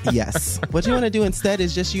 what? Yes. What you want to do instead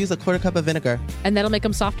is just use a quarter cup of vinegar. And that'll make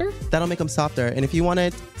them softer? That'll make them softer. And if you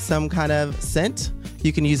wanted some kind of scent,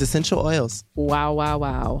 you can use essential oils. Wow, wow,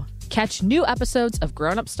 wow. Catch new episodes of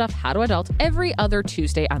Grown Up Stuff How to Adult every other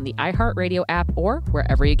Tuesday on the iHeartRadio app or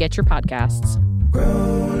wherever you get your podcasts.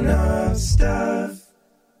 Grown Up Stuff.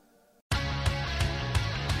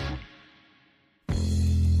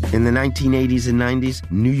 In the 1980s and 90s,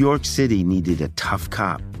 New York City needed a tough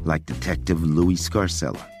cop like Detective Louis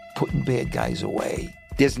Scarcella. Putting bad guys away.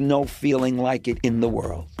 There's no feeling like it in the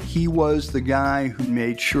world. He was the guy who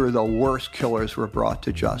made sure the worst killers were brought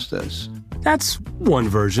to justice. That's one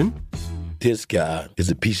version. This guy is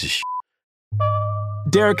a piece of shit.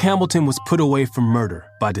 Derek Hamilton was put away for murder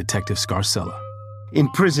by Detective Scarcella. In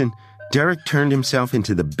prison, Derek turned himself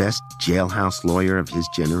into the best jailhouse lawyer of his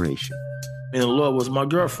generation. And the law was my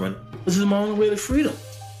girlfriend. This is my only way to freedom.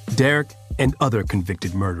 Derek and other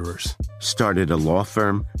convicted murderers started a law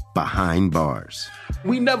firm behind bars.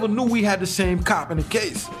 We never knew we had the same cop in the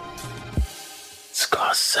case.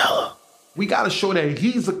 Scarcella. We gotta show that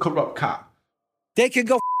he's a corrupt cop. They can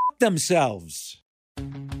go themselves.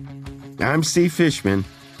 I'm Steve Fishman.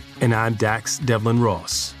 And I'm Dax Devlin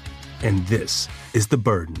Ross. And this is The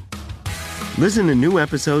Burden. Listen to new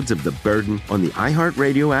episodes of The Burden on the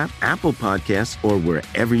iHeartRadio app, Apple Podcasts, or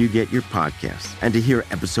wherever you get your podcasts. And to hear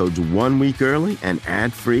episodes 1 week early and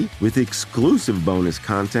ad-free with exclusive bonus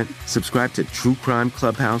content, subscribe to True Crime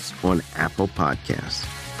Clubhouse on Apple Podcasts.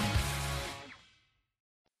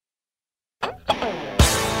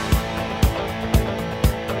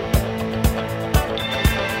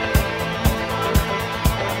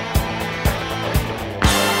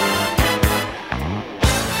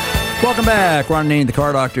 Welcome back. Ron Nane, the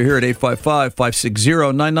Car Doctor, here at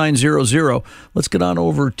 855-560-9900. Let's get on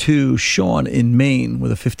over to Sean in Maine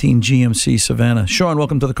with a 15 GMC Savannah. Sean,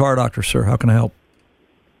 welcome to the Car Doctor, sir. How can I help?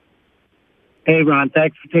 Hey, Ron.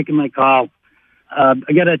 Thanks for taking my call. I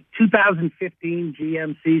got a 2015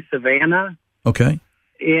 GMC Savannah. Okay.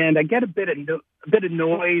 And I get a bit of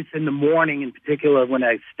noise in the morning, in particular when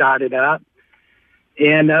I start it up.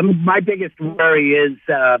 And my biggest worry is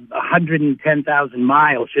 110,000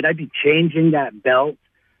 miles. Should I be changing that belt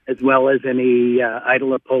as well as any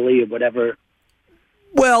idler pulley or whatever?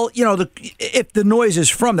 Well, you know, if the noise is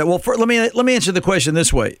from that, well, let me answer the question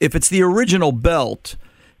this way. If it's the original belt,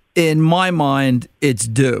 in my mind, it's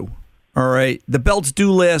due. All right, the belts do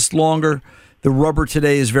last longer. The rubber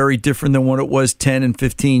today is very different than what it was 10 and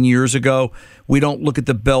 15 years ago. We don't look at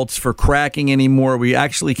the belts for cracking anymore. We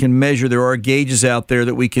actually can measure. There are gauges out there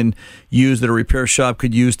that we can use, that a repair shop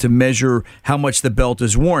could use to measure how much the belt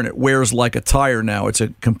is worn. It wears like a tire now. It's a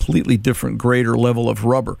completely different grade or level of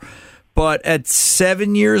rubber. But at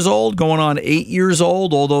 7 years old, going on 8 years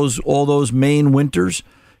old, all those Maine winters,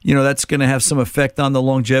 you know, that's going to have some effect on the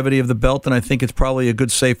longevity of the belt, and I think it's probably a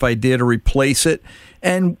good, safe idea to replace it.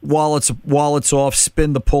 And while it's off,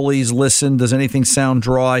 spin the pulleys, listen, does anything sound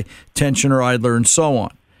dry, tension or idler, and so on.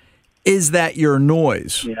 Is that your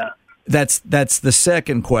noise? Yeah. That's the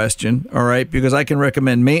second question, all right, because I can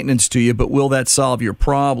recommend maintenance to you, but will that solve your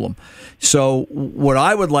problem? So what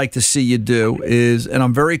I would like to see you do is, and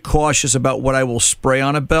I'm very cautious about what I will spray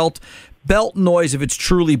on a belt. Belt noise, if it's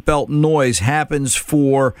truly belt noise, happens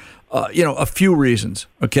for a few reasons.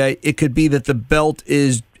 Okay, it could be that the belt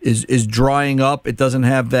is drying up. It doesn't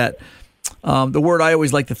have that. The word I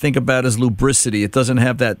always like to think about is lubricity. It doesn't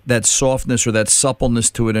have that softness or that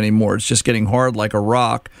suppleness to it anymore. It's just getting hard like a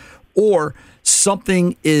rock. Or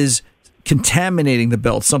something is contaminating the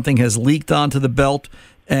belt. Something has leaked onto the belt,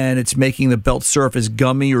 and it's making the belt surface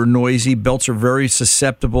gummy or noisy. Belts are very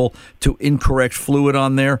susceptible to incorrect fluid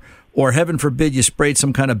on there. Or, heaven forbid, you sprayed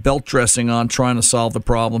some kind of belt dressing on trying to solve the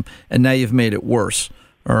problem, and now you've made it worse.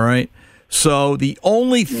 All right? So the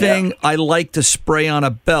only thing I like to spray on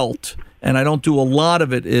a belt, and I don't do a lot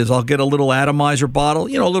of it, is I'll get a little atomizer bottle,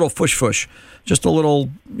 a little fush, just a little,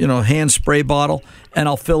 hand spray bottle, and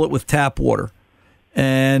I'll fill it with tap water.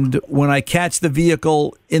 And when I catch the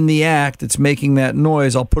vehicle in the act, it's making that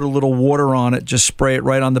noise, I'll put a little water on it, just spray it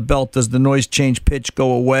right on the belt. Does the noise change pitch,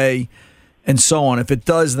 go away? And so on. If it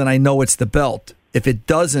does, then I know it's the belt. If it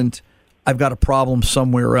doesn't, I've got a problem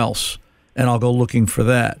somewhere else, and I'll go looking for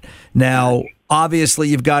that. Now, obviously,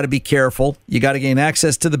 you've got to be careful. You got to gain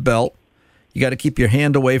access to the belt. You got to keep your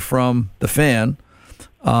hand away from the fan.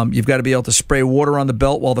 You've got to be able to spray water on the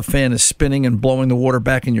belt while the fan is spinning and blowing the water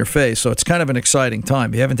back in your face. So it's kind of an exciting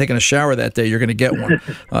time. If you haven't taken a shower that day, you're going to get one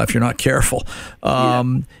if you're not careful.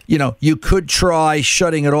 You could try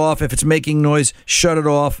shutting it off. If it's making noise, shut it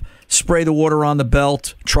off. Spray the water on the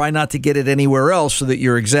belt. Try not to get it anywhere else so that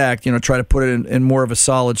you're exact. Try to put it in more of a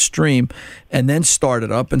solid stream and then start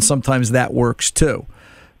it up. And sometimes that works too.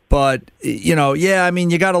 But, you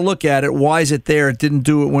got to look at it. Why is it there? It didn't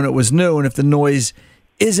do it when it was new. And if the noise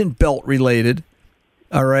isn't belt related,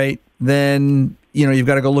 all right, then, you've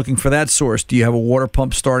got to go looking for that source. Do you have a water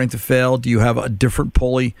pump starting to fail? Do you have a different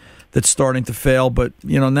pulley that's starting to fail? But,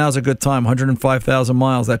 now's a good time. 105,000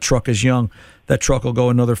 miles. That truck is young. That truck will go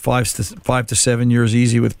another 5 to 7 years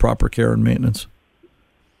easy with proper care and maintenance.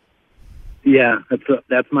 Yeah,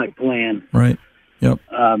 that's my plan. Right. Yep.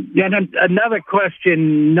 And another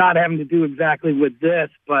question, not having to do exactly with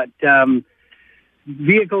this, but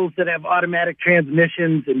vehicles that have automatic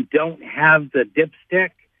transmissions and don't have the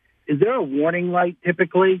dipstick, is there a warning light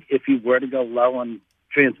typically if you were to go low on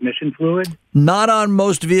transmission fluid? Not on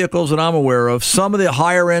most vehicles that I'm aware of. Some of the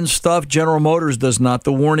higher end stuff, General Motors does not.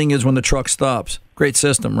 The warning is when the truck stops. Great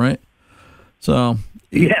system, right? So,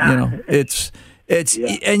 it's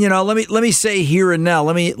and let me say here and now.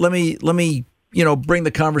 Let me bring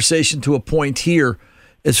the conversation to a point here.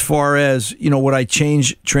 As far as, would I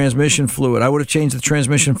change transmission fluid? I would have changed the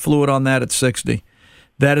transmission fluid on that at 60.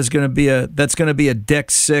 That's going to be a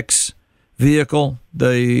Deck 6 vehicle.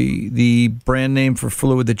 The brand name for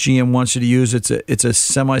fluid that GM wants you to use, it's a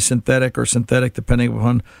semi-synthetic or synthetic, depending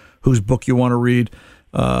upon whose book you want to read,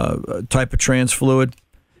 type of trans fluid.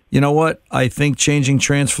 You know what? I think changing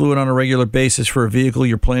trans fluid on a regular basis for a vehicle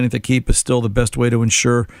you're planning to keep is still the best way to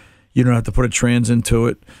ensure you don't have to put a trans into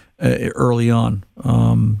it early on.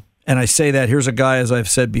 And I say that, here's a guy, as I've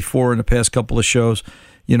said before in the past couple of shows,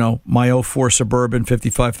 my 04 Suburban,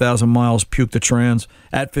 55,000 miles, puked the trans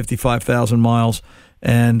at 55,000 miles,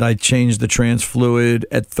 and I changed the trans fluid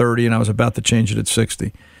at 30, and I was about to change it at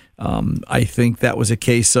 60. I think that was a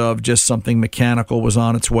case of just something mechanical was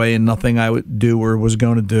on its way, and nothing I would do or was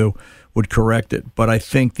going to do would correct it. But I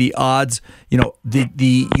think the odds, you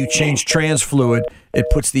change trans fluid, it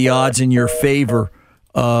puts the odds in your favor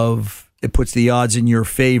of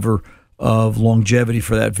longevity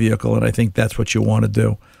for that vehicle, and I think that's what you want to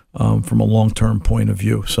do from a long-term point of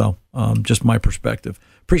view. So just my perspective.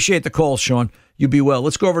 Appreciate the call, Sean. You be well.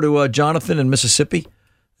 Let's go over to Jonathan in Mississippi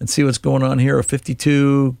and see what's going on here. A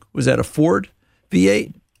 52, was that a Ford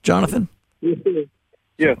V8, Jonathan?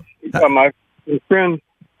 Yes. My friend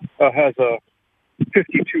has a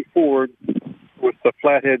 52 Ford with the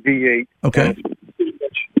flathead V8. Okay.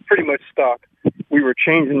 It's pretty much stock. We were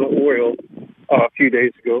changing the oil a few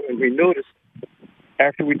days ago, and we noticed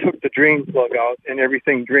after we took the drain plug out and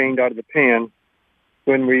everything drained out of the pan,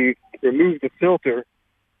 when we removed the filter,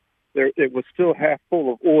 it was still half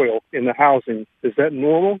full of oil in the housing. Is that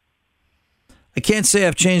normal? I can't say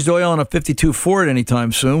I've changed oil on a 52 Ford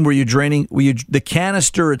anytime soon. The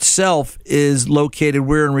canister itself is located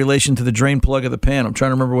where in relation to the drain plug of the pan? I'm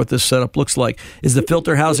trying to remember what this setup looks like. Is the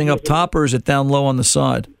filter housing up top, or is it down low on the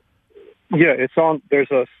side? Yeah, it's on. There's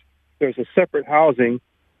a separate housing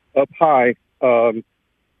up high,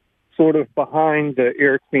 sort of behind the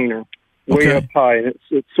air cleaner, way up high, and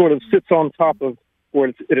it sort of sits on top of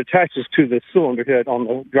where it attaches to the cylinder head on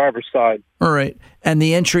the driver's side. All right. And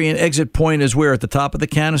the entry and exit point is where, at the top of the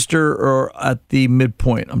canister or at the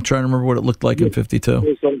midpoint? I'm trying to remember what it looked like in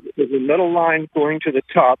 52. There's a metal line going to the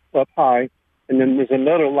top up high, and then there's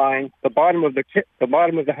another line. The bottom of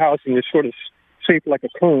the housing is sort of shaped like a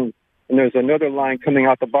cone, and there's another line coming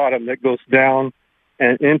out the bottom that goes down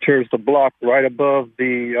and enters the block right above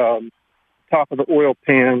the top of the oil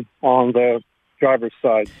pan on the driver's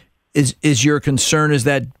side. Is your concern, is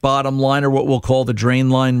that bottom line, or what we'll call the drain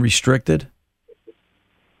line, restricted?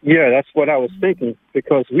 Yeah, that's what I was thinking,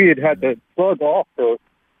 because we had the plug off for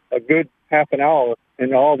a good half an hour,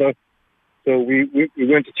 and so we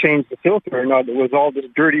went to change the filter, and there was all this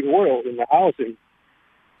dirty oil in the housing.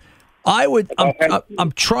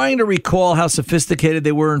 I'm trying to recall how sophisticated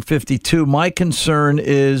they were in 52. My concern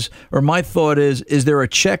is, or my thought is there a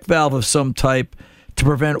check valve of some type to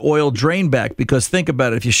prevent oil drain back? Because think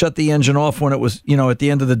about it, if you shut the engine off when it was, at the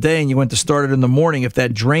end of the day, and you went to start it in the morning, if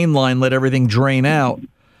that drain line let everything drain out,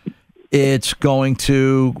 it's going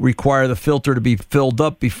to require the filter to be filled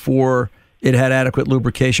up before it had adequate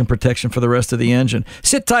lubrication protection for the rest of the engine.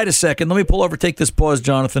 Sit tight a second. Let me pull over, take this pause,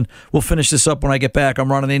 Jonathan. We'll finish this up when I get back.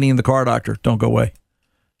 I'm Ron Ananian, the Car Doctor. Don't go away.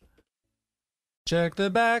 Check the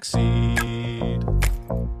back seat.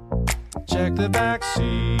 Check the back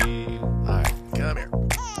seat. All right, come here.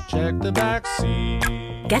 Check the back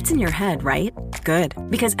seat. Gets in your head, right? Good.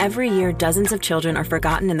 Because every year, dozens of children are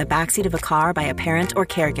forgotten in the backseat of a car by a parent or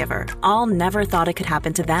caregiver. All never thought it could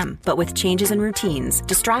happen to them. But with changes in routines,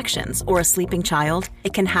 distractions, or a sleeping child,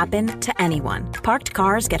 it can happen to anyone. Parked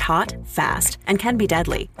cars get hot, fast, and can be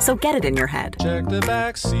deadly. So get it in your head. Check the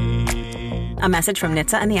back seat. A message from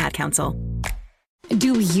NHTSA and the Ad Council.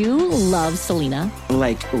 Do you love Selena?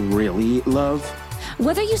 Like, really love?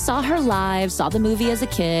 Whether you saw her live, saw the movie as a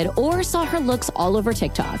kid, or saw her looks all over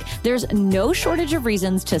TikTok, there's no shortage of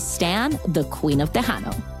reasons to stan the Queen of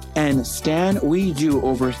Tejano. And Stan, we do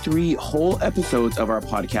over 3 whole episodes of our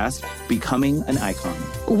podcast, Becoming an Icon.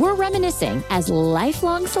 We're reminiscing as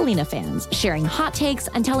lifelong Selena fans, sharing hot takes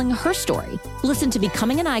and telling her story. Listen to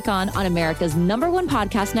Becoming an Icon on America's #1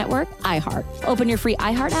 podcast network, iHeart. Open your free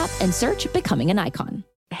iHeart app and search Becoming an Icon.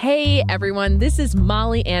 Hey everyone, this is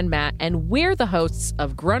Molly and Matt, and we're the hosts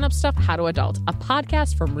of Grown Up Stuff How to Adult, a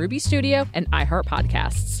podcast from Ruby Studio and iHeart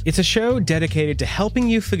Podcasts. It's a show dedicated to helping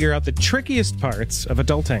you figure out the trickiest parts of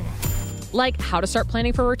adulting. Like how to start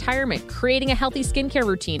planning for retirement, creating a healthy skincare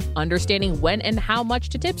routine, understanding when and how much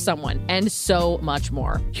to tip someone, and so much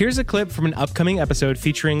more. Here's a clip from an upcoming episode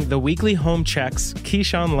featuring the weekly home checks,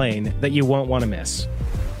 Keyshawn Lane, that you won't want to miss.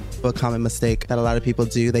 A common mistake that a lot of people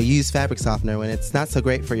do, they use fabric softener when it's not so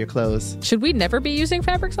great for your clothes. Should we never be using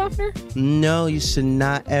fabric softener? No, you should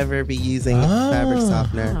not ever be using fabric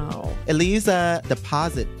softener. It leaves a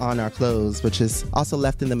deposit on our clothes, which is also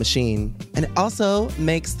left in the machine. And it also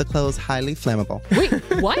makes the clothes highly flammable.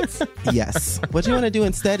 Wait, what? Yes. What you want to do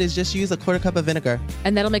instead is just use a 1/4 cup of vinegar.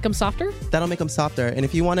 And that'll make them softer? That'll make them softer. And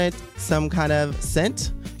if you wanted some kind of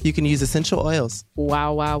scent, you can use essential oils.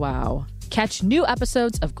 Wow, wow, wow. Catch new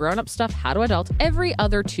episodes of Grown Up Stuff How to Adult every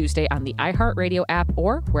other Tuesday on the iHeartRadio app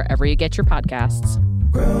or wherever you get your podcasts.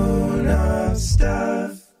 Grown Up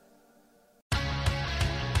Stuff.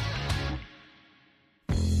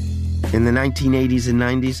 In the 1980s and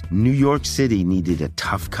 90s, New York City needed a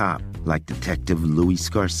tough cop like Detective Louis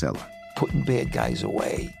Scarcella. Putting bad guys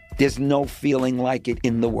away. There's no feeling like it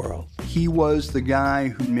in the world. He was the guy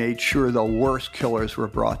who made sure the worst killers were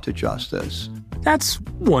brought to justice. That's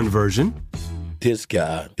one version. This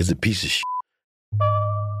guy is a piece of shit.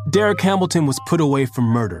 Derek Hamilton was put away for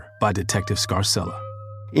murder by Detective Scarcella.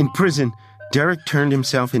 In prison, Derek turned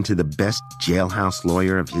himself into the best jailhouse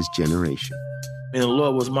lawyer of his generation. And the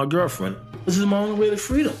law was my girlfriend. This is my only way to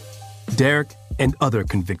freedom. Derek and other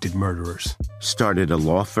convicted murderers started a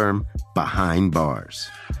law firm behind bars.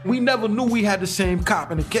 We never knew we had the same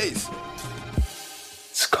cop in the case.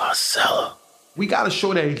 Scarcella. We got to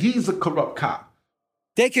show that he's a corrupt cop.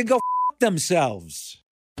 They can go themselves.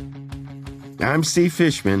 I'm Steve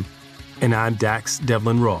Fishman. And I'm Dax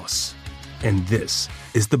Devlin Ross. And this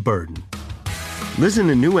is The Burden. Listen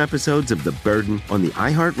to new episodes of The Burden on the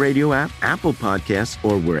iHeartRadio app, Apple Podcasts,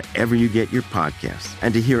 or wherever you get your podcasts.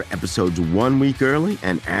 And to hear episodes 1 week early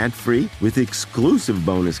and ad-free with exclusive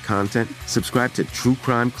bonus content, subscribe to True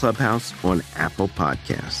Crime Clubhouse on Apple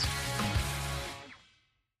Podcasts.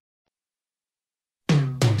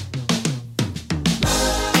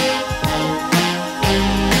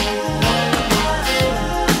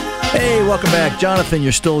 Hey, welcome back. Jonathan,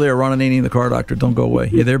 you're still there. Ron Ananian, the car doctor. Don't go away.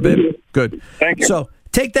 You there, babe? Good. Thank you. So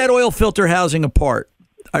take that oil filter housing apart.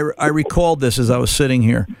 I recalled this as I was sitting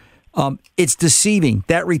here. It's deceiving.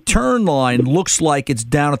 That return line looks like it's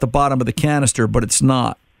down at the bottom of the canister, but it's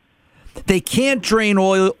not. They can't drain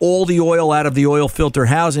all the oil out of the oil filter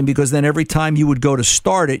housing because then every time you would go to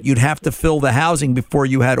start it, you'd have to fill the housing before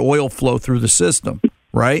you had oil flow through the system,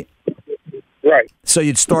 right? Right. So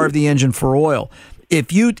you'd starve the engine for oil.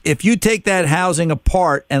 If you take that housing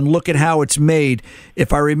apart and look at how it's made,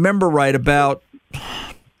 if I remember right, about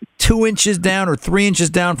 2 inches down or 3 inches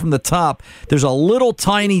down from the top, there's a little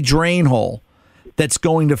tiny drain hole that's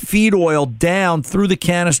going to feed oil down through the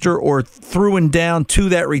canister or through and down to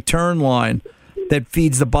that return line that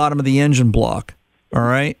feeds the bottom of the engine block. All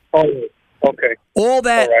right? Oh, okay. All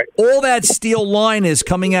that steel line is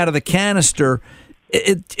coming out of the canister.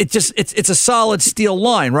 It's a solid steel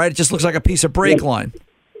line, right? It just looks like a piece of brake line.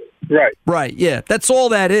 Right, yeah. That's all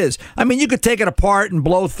that is. I mean, you could take it apart and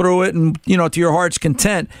blow through it and, to your heart's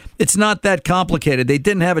content. It's not that complicated. They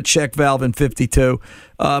didn't have a check valve in 52,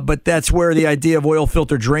 but that's where the idea of oil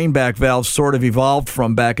filter drain back valves sort of evolved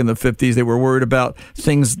from back in the 50s. They were worried about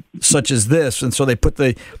things such as this, and so they put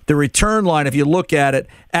the return line, if you look at it,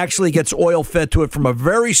 actually gets oil fed to it from a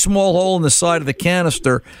very small hole in the side of the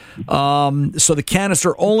canister. So the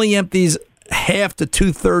canister only empties half to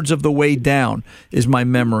 2/3 of the way down, is my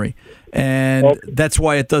memory. And that's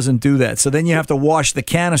why it doesn't do that. So then you have to wash the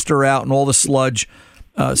canister out and all the sludge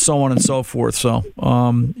so on and so forth. So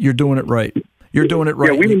you're doing it right. You're doing it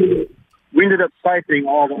right. Yeah, we ended up siphoning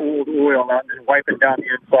all the old oil out and then wiping down the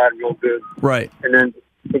inside real good. Right. And then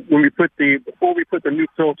before we put the new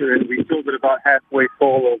filter in, we filled it about halfway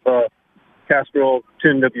full of Castrol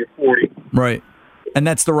 10W40. Right. And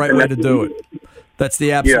that's the right way to do it. That's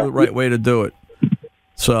the absolute right way to do it.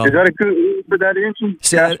 So is that a good word for that engine?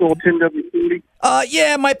 Castrol 10W40?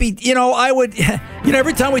 Yeah, it might be. I would.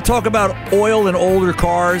 Every time we talk about oil in older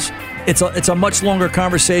cars, it's a much longer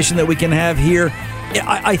conversation that we can have here.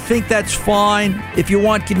 I think that's fine. If you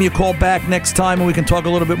want, give me a call back next time and we can talk a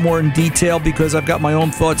little bit more in detail, because I've got my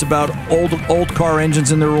own thoughts about old car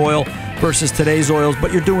engines and their oil versus today's oils.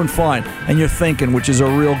 But you're doing fine and you're thinking, which is a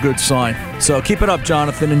real good sign. So keep it up,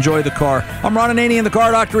 Jonathan. Enjoy the car. I'm Ron Ananian, the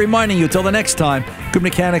Car Doctor, reminding you, till the next time, good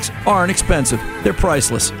mechanics aren't expensive. They're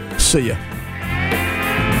priceless. See ya.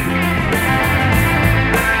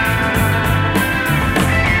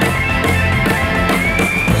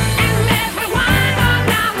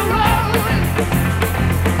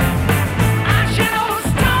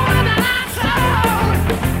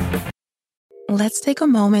 Let's take a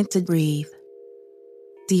moment to breathe.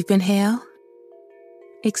 Deep inhale.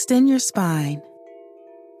 Extend your spine.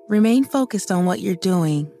 Remain focused on what you're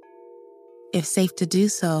doing. If safe to do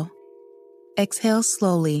so, exhale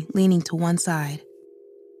slowly, leaning to one side.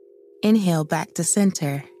 Inhale back to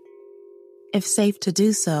center. If safe to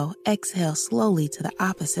do so, exhale slowly to the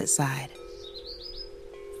opposite side.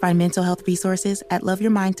 Find mental health resources at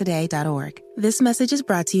loveyourmindtoday.org. This message is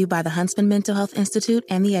brought to you by the Huntsman Mental Health Institute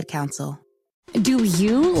and the Ad Council. Do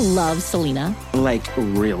you love Selena? Like,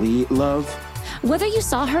 really love? Whether you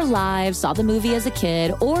saw her live, saw the movie as a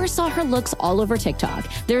kid, or saw her looks all over TikTok,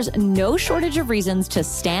 there's no shortage of reasons to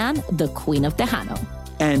stan the Queen of Tejano.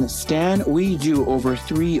 And Stan, we do over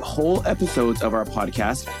 3 whole episodes of our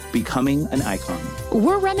podcast, Becoming an Icon.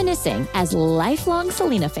 We're reminiscing as lifelong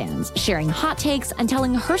Selena fans, sharing hot takes and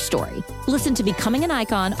telling her story. Listen to Becoming an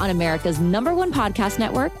Icon on America's #1 podcast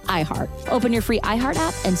network, iHeart. Open your free iHeart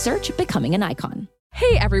app and search Becoming an Icon.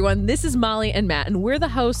 Hey everyone, this is Molly and Matt, and we're the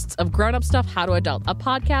hosts of Grown Up Stuff How to Adult, a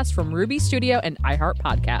podcast from Ruby Studio and iHeart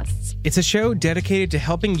Podcasts. It's a show dedicated to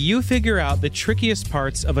helping you figure out the trickiest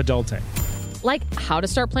parts of adulting. Like how to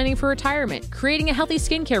start planning for retirement, creating a healthy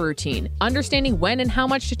skincare routine, understanding when and how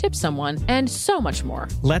much to tip someone, and so much more.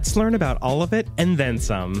 Let's learn about all of it and then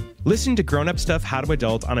some. Listen to Grown Up Stuff How to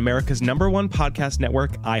Adult on America's #1 podcast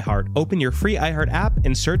network, iHeart. Open your free iHeart app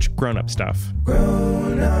and search Grown Up Stuff.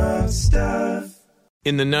 Grown Up Stuff.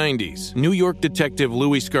 In the 90s, New York detective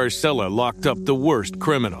Louis Scarcella locked up the worst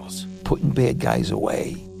criminals. Putting bad guys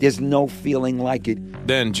away. There's no feeling like it.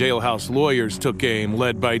 Then jailhouse lawyers took aim,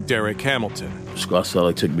 led by Derek Hamilton.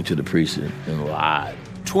 Scarcella took me to the precinct and lied.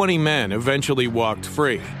 20 men eventually walked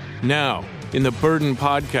free. Now, in the Burden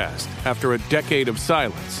podcast, after a decade of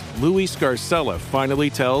silence, Louis Scarcella finally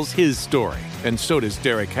tells his story, and so does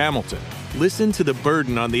Derek Hamilton. Listen to The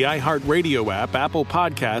Burden on the iHeartRadio app, Apple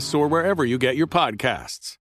Podcasts, or wherever you get your podcasts.